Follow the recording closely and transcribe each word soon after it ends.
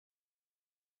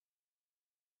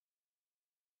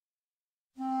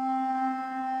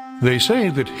They say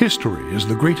that history is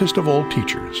the greatest of all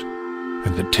teachers,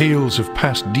 and that tales of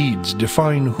past deeds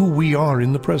define who we are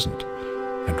in the present,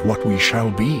 and what we shall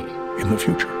be in the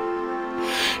future.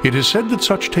 It is said that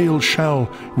such tales shall,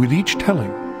 with each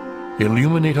telling,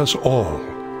 illuminate us all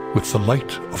with the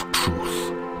light of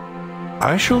truth.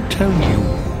 I shall tell you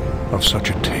of such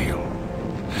a tale.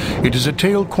 It is a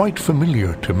tale quite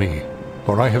familiar to me,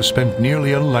 for I have spent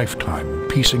nearly a lifetime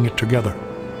piecing it together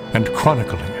and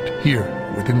chronicling it here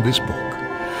within this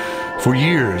book. For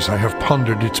years I have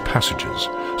pondered its passages,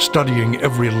 studying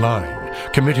every line,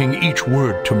 committing each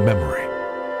word to memory.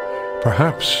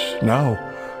 Perhaps now,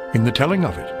 in the telling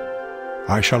of it,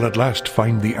 I shall at last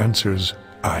find the answers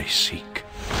I seek.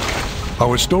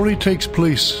 Our story takes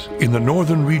place in the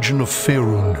northern region of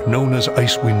Faerun, known as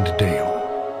Icewind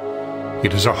Dale.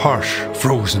 It is a harsh,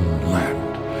 frozen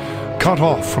land, cut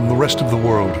off from the rest of the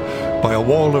world by a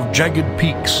wall of jagged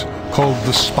peaks called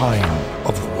the Spine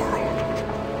of the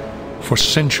World. For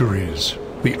centuries,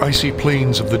 the icy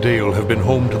plains of the Dale have been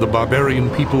home to the barbarian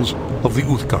peoples of the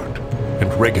Uthgard and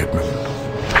Regedmund.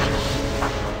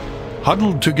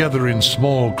 Huddled together in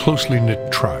small, closely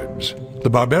knit tribes, the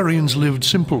barbarians lived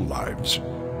simple lives,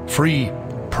 free,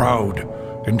 proud,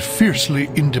 and fiercely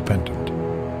independent.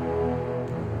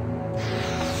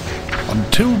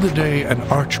 Until the day an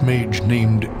archmage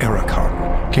named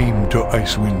Erakan came to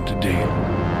Icewind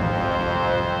Dale.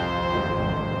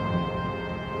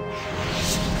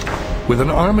 With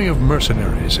an army of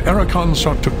mercenaries, Erakan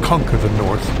sought to conquer the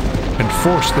north and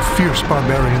force the fierce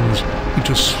barbarians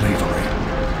into slavery.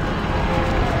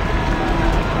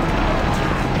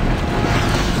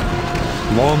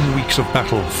 Long weeks of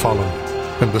battle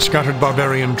followed, and the scattered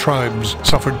barbarian tribes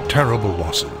suffered terrible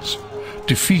losses.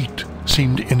 Defeat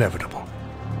seemed inevitable.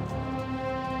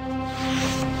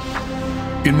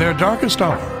 In their darkest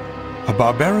hour, a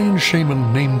barbarian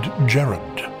shaman named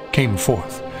Jared came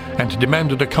forth and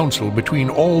demanded a council between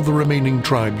all the remaining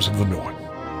tribes of the north.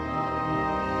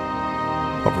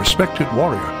 A respected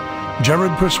warrior,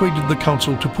 Jared persuaded the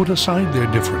council to put aside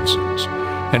their differences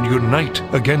and unite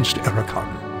against Erakan.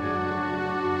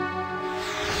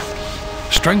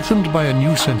 Strengthened by a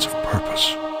new sense of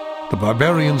purpose, the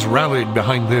barbarians rallied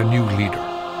behind their new leader.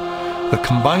 The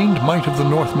combined might of the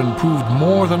Northmen proved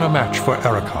more than a match for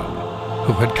Erakan,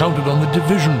 who had counted on the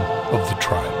division of the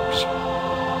tribes.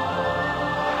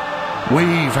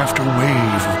 Wave after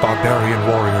wave of barbarian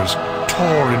warriors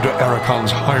tore into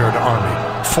Erakan's hired army,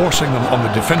 forcing them on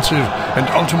the defensive and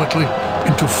ultimately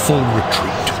into full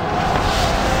retreat.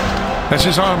 As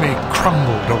his army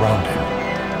crumbled around him,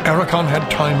 Erakan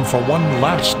had time for one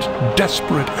last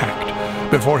desperate act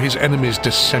before his enemies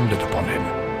descended upon him.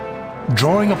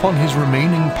 Drawing upon his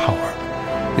remaining power,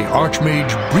 the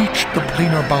Archmage breached the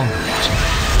planar boundaries,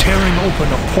 tearing open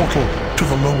a portal to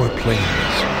the lower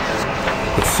planes.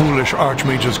 The foolish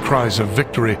Archmage's cries of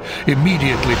victory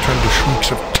immediately turned to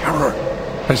shrieks of terror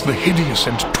as the hideous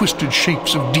and twisted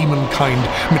shapes of demonkind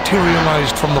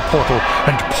materialized from the portal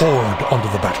and poured onto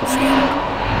the battlefield.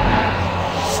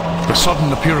 The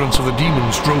sudden appearance of the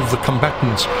demons drove the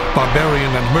combatants,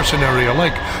 barbarian and mercenary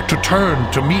alike, to turn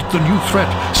to meet the new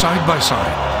threat side by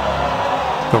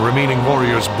side. The remaining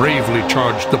warriors bravely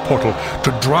charged the portal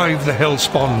to drive the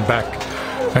hellspawn back,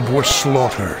 and were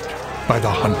slaughtered by the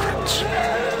hundreds.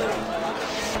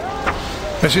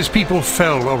 As his people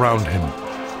fell around him,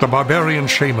 the barbarian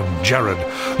shaman, Jared,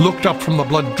 looked up from the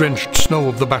blood-drenched snow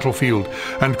of the battlefield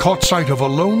and caught sight of a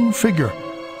lone figure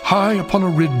high upon a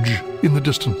ridge in the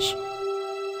distance.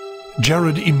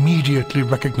 Jared immediately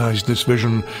recognized this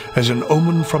vision as an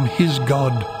omen from his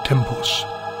god Tempus,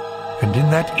 and in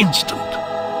that instant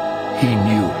he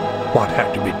knew what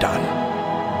had to be done.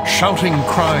 Shouting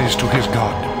cries to his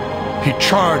god, he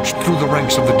charged through the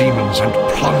ranks of the demons and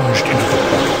plunged into the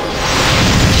portal.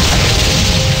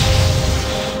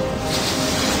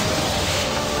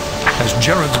 As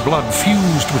Jared's blood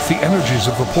fused with the energies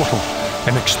of the portal,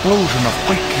 an explosion of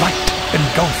white light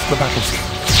engulfed the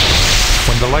battlefield.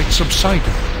 When the light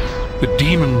subsided, the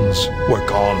demons were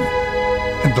gone,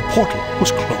 and the portal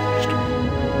was closed.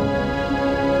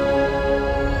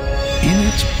 In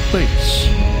its place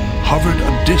hovered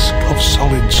a disk of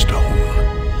solid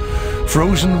stone.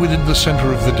 Frozen within the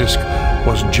center of the disk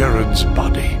was Jared's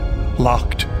body,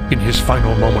 locked in his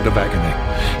final moment of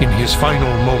agony, in his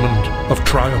final moment of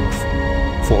triumph,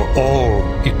 for all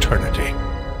eternity.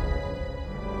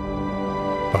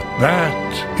 But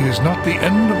that is not the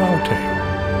end of our tale.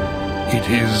 It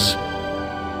is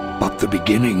but the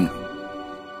beginning.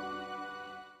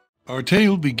 Our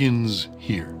tale begins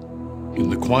here, in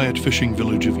the quiet fishing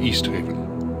village of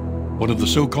Easthaven, one of the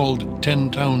so-called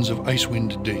 10 towns of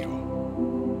Icewind Dale.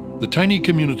 The tiny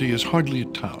community is hardly a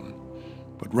town,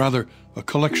 but rather a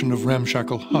collection of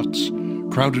ramshackle huts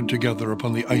crowded together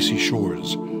upon the icy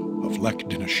shores of Lake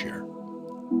Dinashir.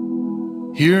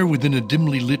 Here, within a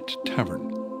dimly lit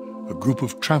tavern, a group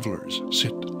of travelers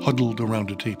sit huddled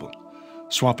around a table,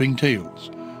 swapping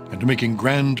tales and making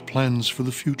grand plans for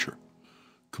the future,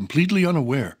 completely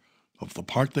unaware of the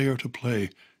part they are to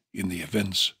play in the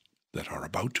events that are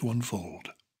about to unfold.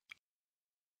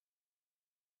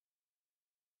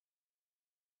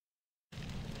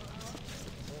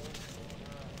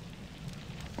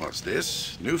 What's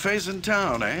this? New face in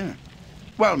town, eh?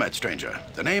 Well met, stranger.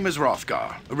 The name is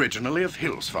Hrothgar, originally of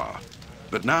Hillsfar.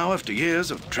 But now, after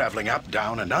years of traveling up,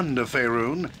 down, and under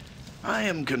Faerun, I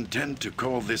am content to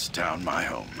call this town my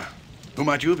home. Who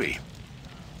might you be?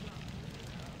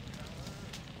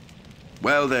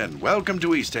 Well then, welcome to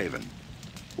Easthaven.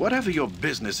 Whatever your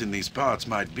business in these parts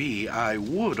might be, I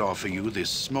would offer you this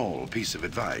small piece of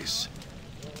advice.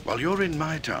 While you're in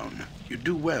my town, you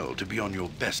do well to be on your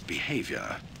best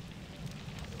behavior.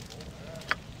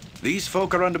 These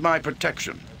folk are under my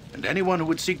protection, and anyone who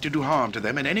would seek to do harm to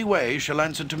them in any way shall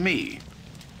answer to me.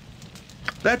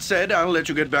 That said, I'll let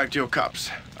you get back to your cups.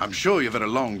 I'm sure you've had a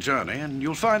long journey, and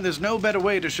you'll find there's no better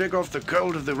way to shake off the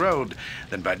cold of the road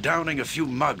than by downing a few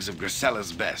mugs of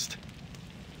Grisella's best.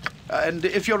 And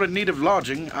if you're in need of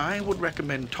lodging, I would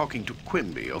recommend talking to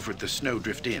Quimby over at the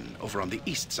Snowdrift Inn over on the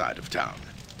east side of town.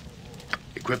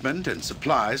 Equipment and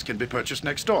supplies can be purchased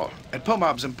next door at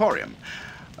Pomab's Emporium.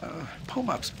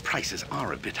 Pomab's prices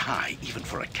are a bit high, even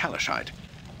for a Kalashite.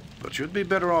 But you'd be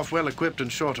better off well-equipped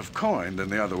and short of coin than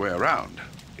the other way around.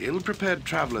 Ill-prepared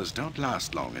travelers don't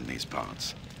last long in these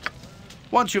parts.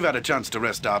 Once you've had a chance to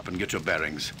rest up and get your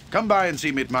bearings, come by and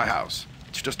see me at my house.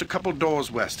 It's just a couple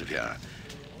doors west of here.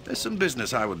 There's some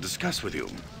business I would discuss with you.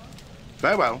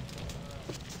 Farewell.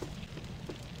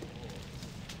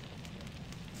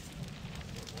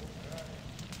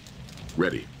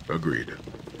 Ready. Agreed.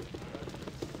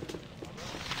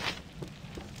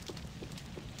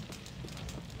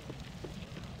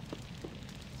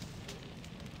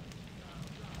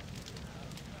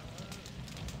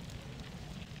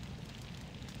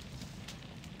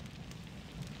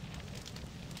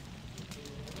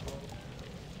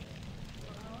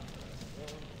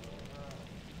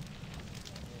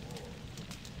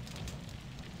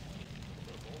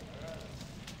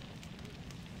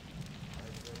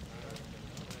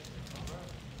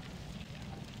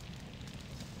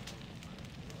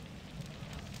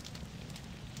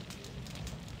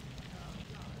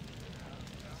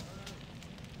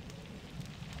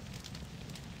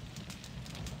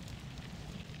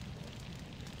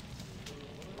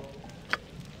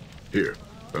 Here.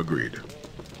 Agreed.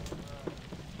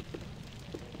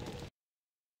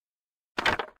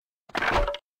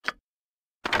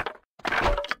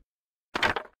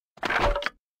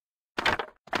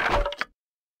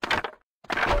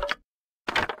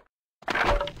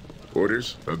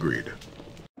 Orders? Agreed.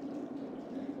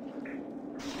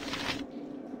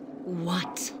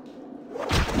 What?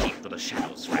 Into the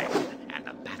shadows, friend, and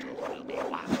the battle will be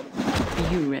won.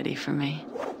 Are you ready for me?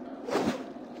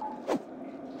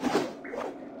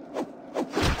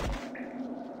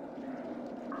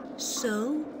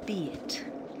 So be it.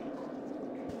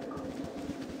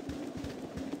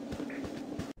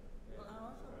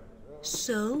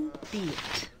 So be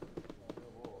it.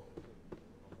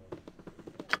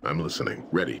 I'm listening.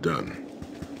 Ready. Done.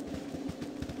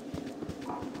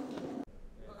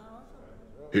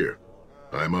 Here.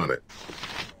 I'm on it.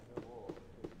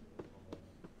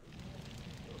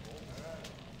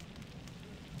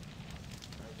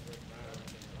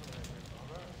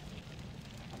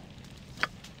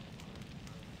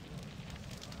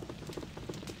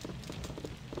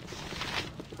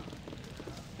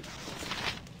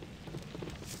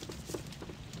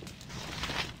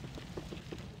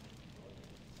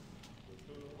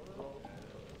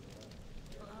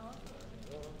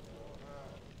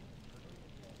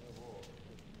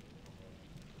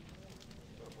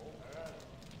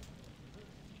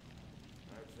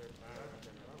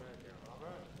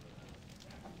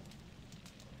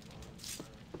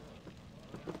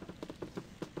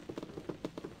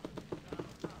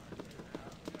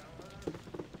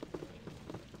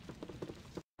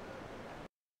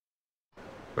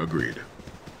 Agreed.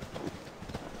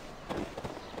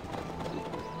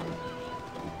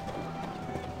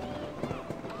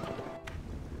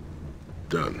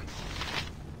 Done.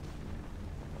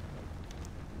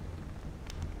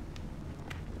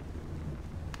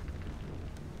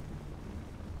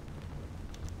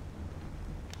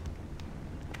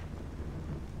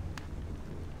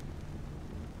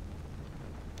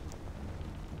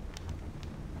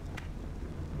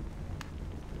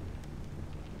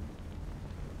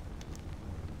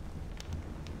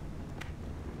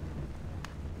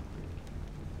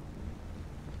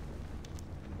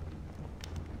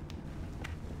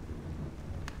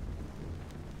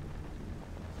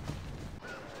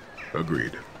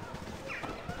 Agreed.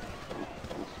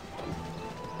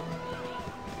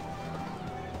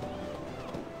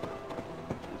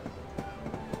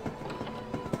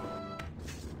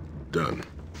 Done.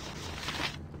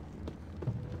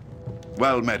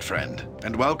 Well met, friend,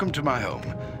 and welcome to my home.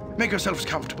 Make yourselves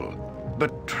comfortable,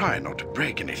 but try not to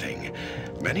break anything.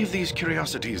 Many of these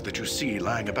curiosities that you see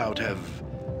lying about have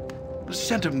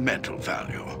sentimental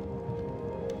value.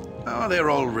 Oh, they're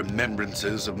all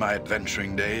remembrances of my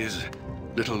adventuring days.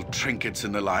 Little trinkets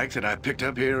and the like that I picked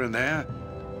up here and there.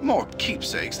 More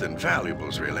keepsakes than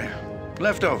valuables, really.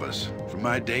 Leftovers from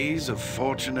my days of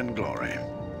fortune and glory.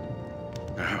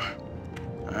 Oh,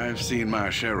 I've seen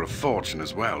my share of fortune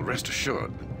as well, rest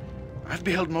assured. I've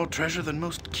beheld more treasure than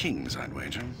most kings, I'd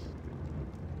wager.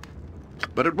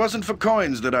 But it wasn't for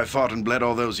coins that I fought and bled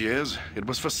all those years. It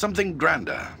was for something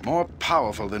grander, more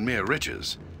powerful than mere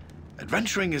riches.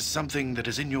 Adventuring is something that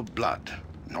is in your blood,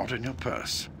 not in your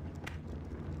purse.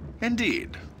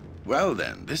 Indeed. Well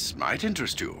then, this might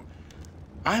interest you.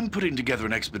 I'm putting together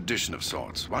an expedition of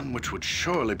sorts, one which would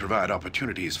surely provide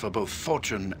opportunities for both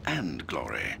fortune and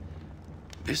glory.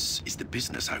 This is the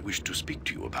business I wish to speak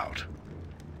to you about.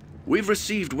 We've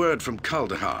received word from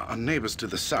Kaldahar, our neighbors to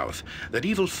the south, that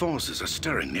evil forces are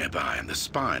stirring nearby in the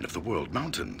spine of the World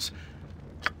Mountains.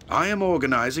 I am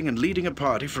organizing and leading a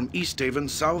party from Easthaven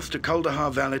south to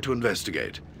Kaldahar Valley to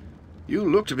investigate. You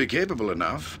look to be capable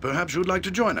enough. Perhaps you'd like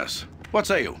to join us. What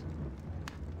say you?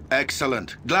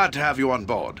 Excellent. Glad to have you on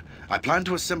board. I plan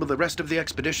to assemble the rest of the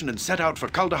expedition and set out for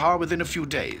Kaldahar within a few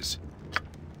days.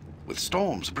 With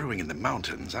storms brewing in the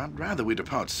mountains, I'd rather we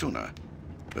depart sooner.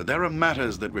 But there are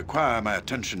matters that require my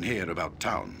attention here about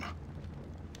town.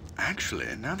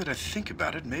 Actually, now that I think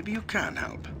about it, maybe you can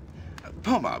help.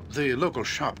 Pomab, the local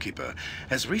shopkeeper,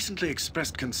 has recently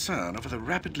expressed concern over the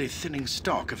rapidly thinning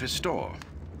stock of his store.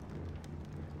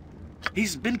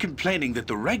 He's been complaining that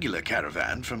the regular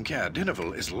caravan from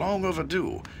Caer-Dineval is long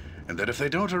overdue, and that if they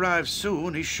don't arrive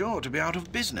soon, he's sure to be out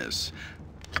of business.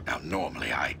 Now,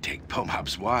 normally I take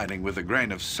Pomab's whining with a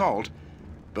grain of salt,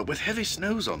 but with heavy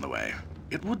snows on the way,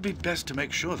 it would be best to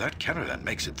make sure that caravan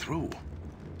makes it through.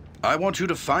 I want you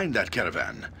to find that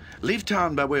caravan. Leave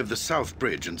town by way of the South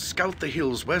Bridge and scout the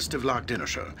hills west of Loch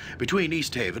Dinnershire, between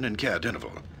Easthaven and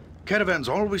Caer-Dineval. Caravans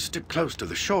always stick close to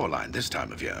the shoreline this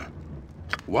time of year.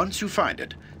 Once you find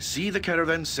it, see the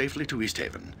caravan safely to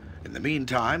Easthaven. In the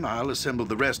meantime, I'll assemble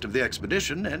the rest of the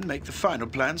expedition and make the final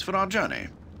plans for our journey.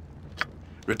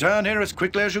 Return here as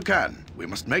quickly as you can. We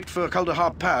must make for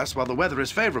Kaldahar Pass while the weather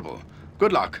is favorable.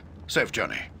 Good luck. Safe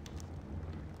journey.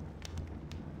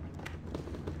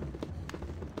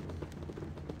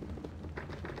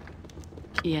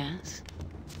 Yes?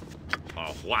 For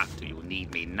what do you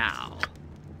need me now?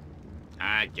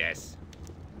 I guess.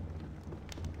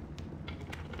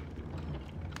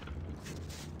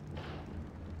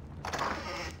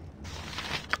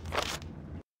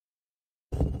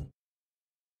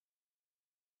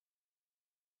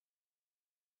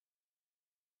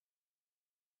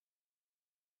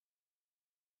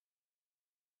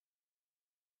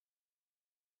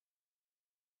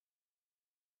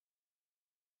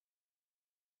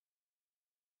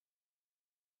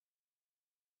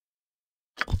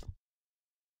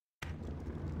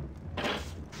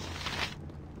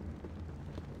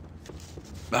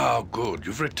 Oh, good.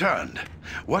 You've returned.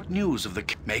 What news of the...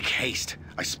 Make haste.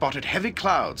 I spotted heavy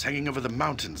clouds hanging over the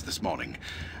mountains this morning.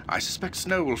 I suspect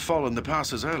snow will fall in the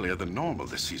passes earlier than normal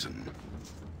this season.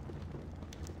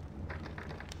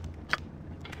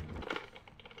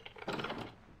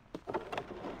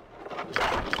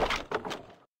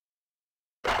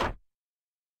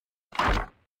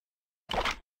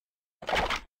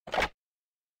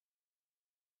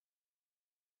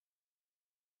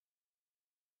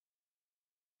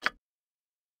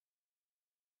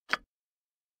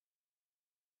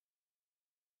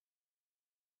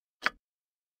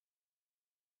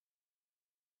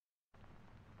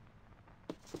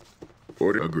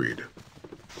 Order agreed.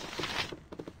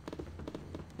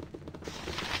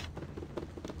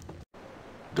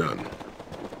 Done.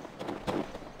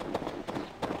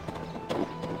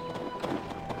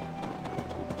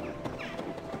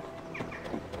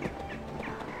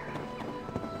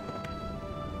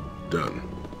 Done.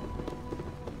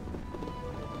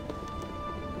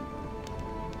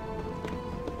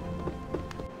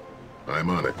 I'm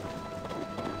on it.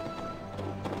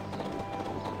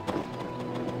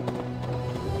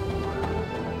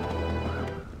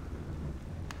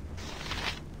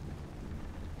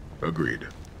 Agreed.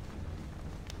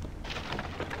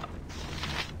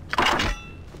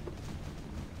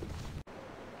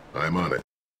 I'm on it.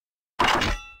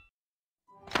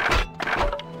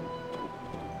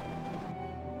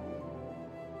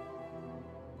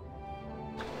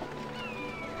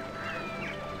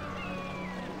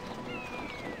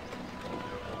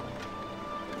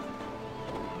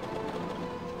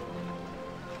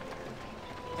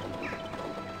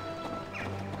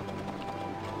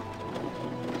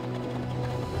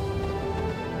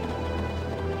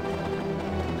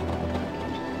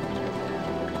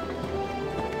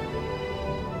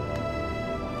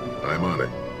 I'm on it.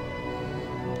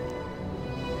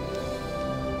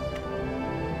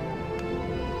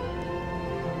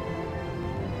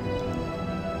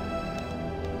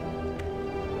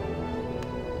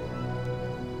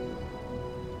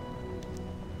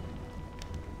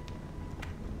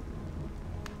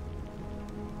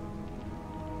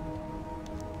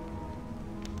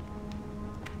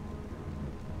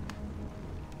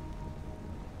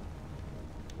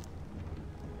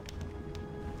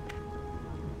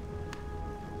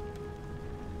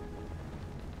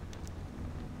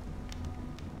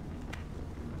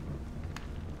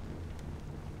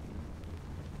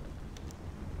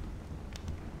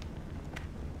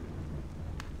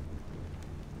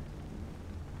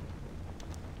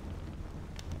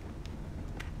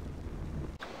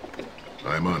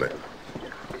 I'm on it.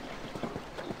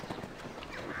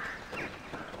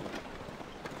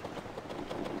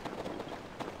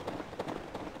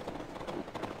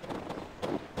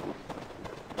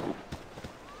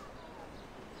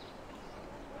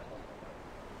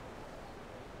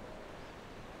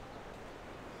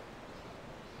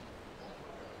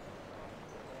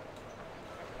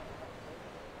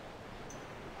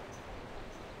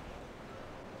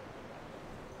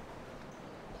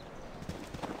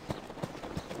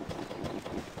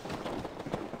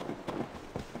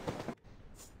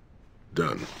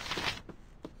 Done.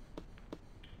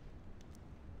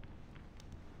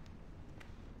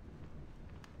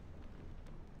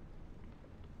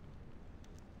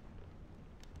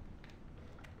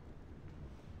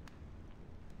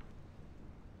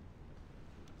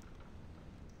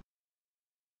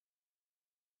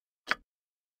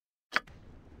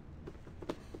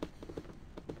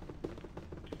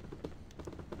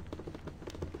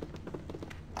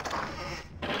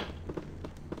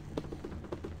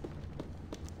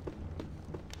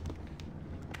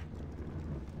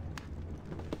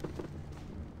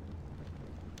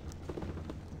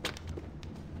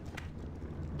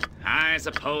 I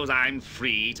suppose I'm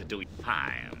free to do it.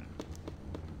 Fine.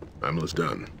 I'm almost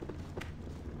done.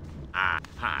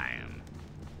 Fine.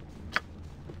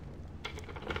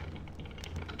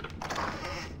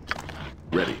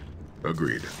 Ready.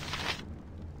 Agreed.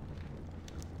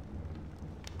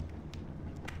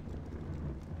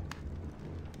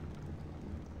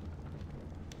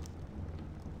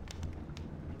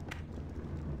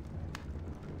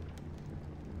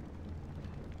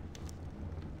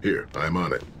 Here, I'm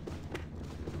on it.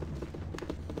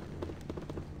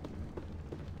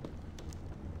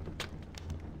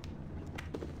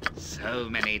 So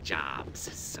many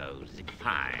jobs, so little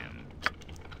time.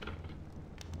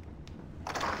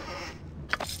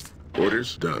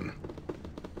 Orders done.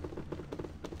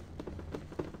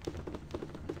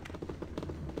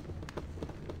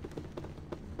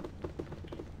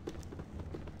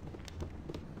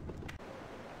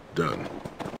 Done.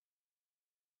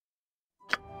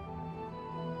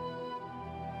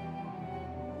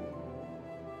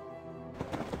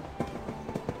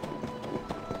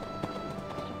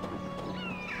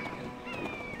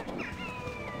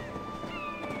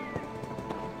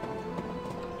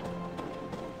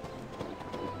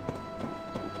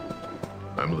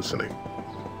 I'm listening.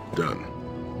 Done.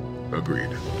 Agreed.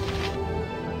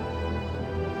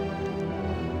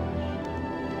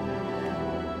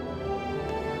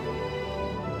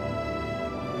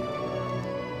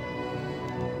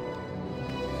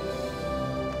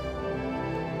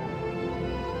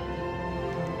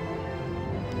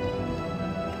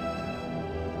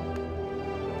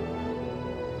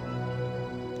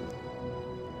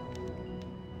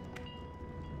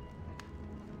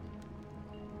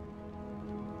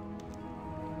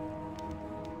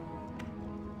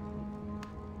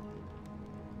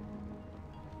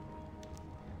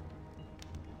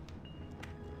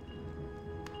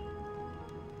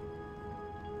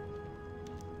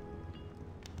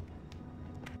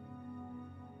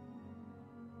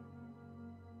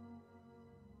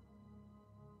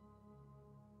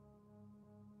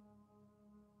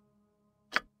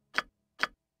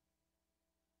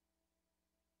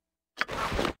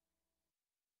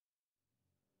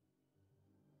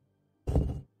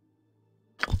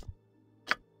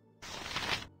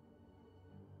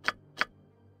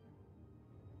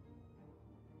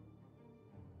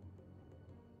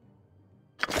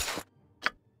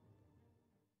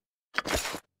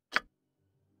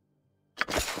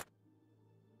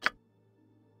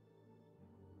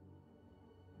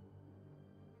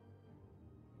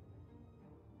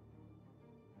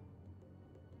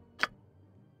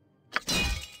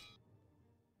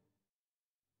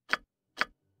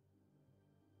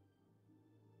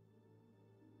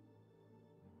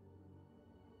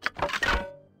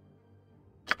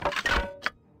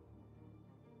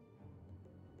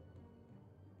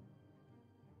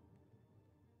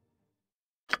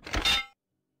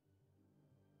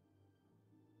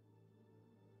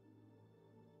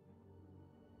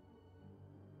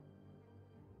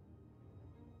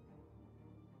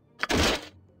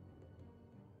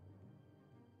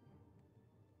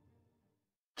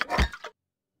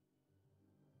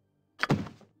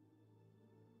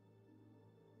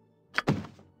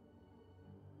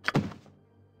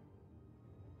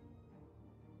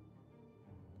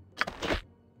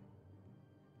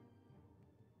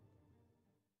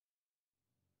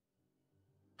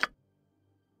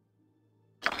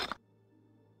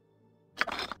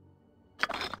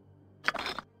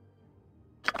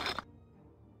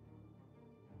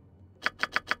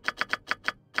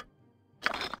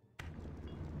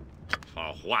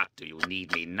 what do you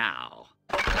need me now?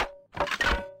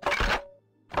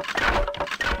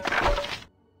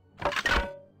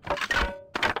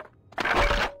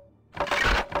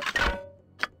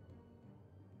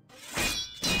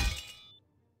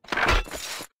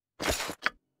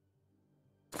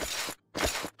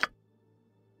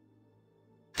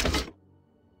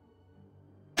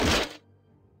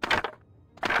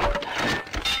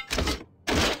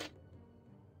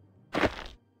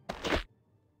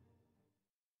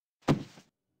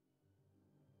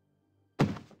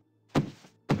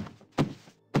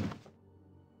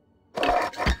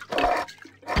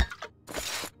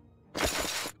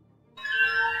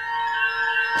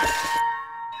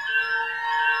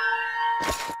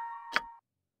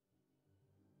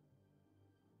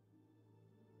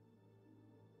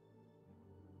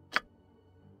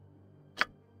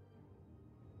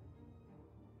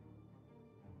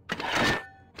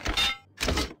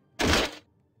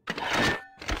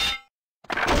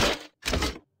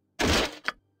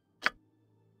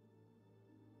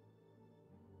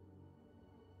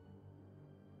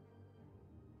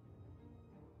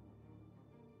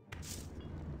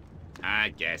 I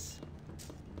guess.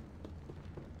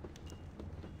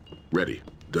 Ready.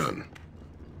 Done.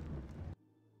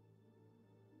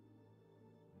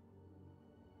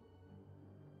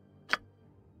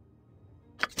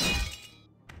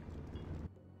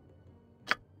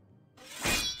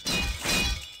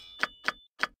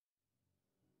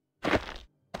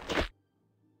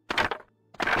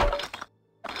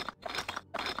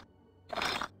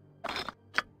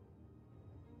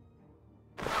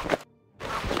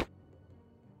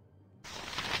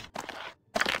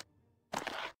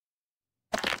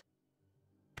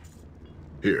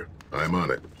 Here, I'm on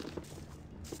it.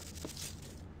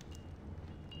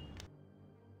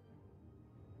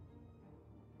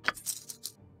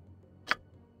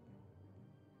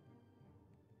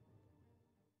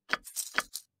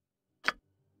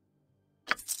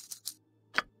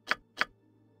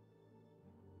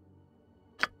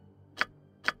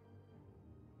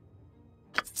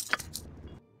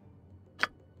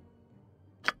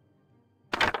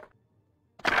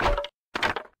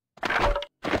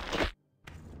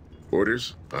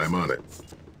 Orders, I'm on it.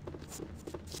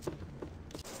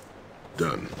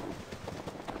 Done.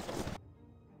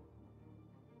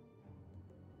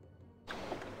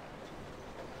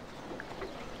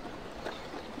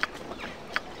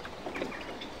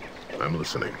 I'm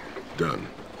listening. Done.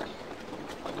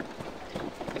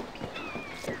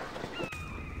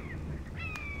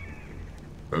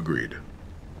 Agreed.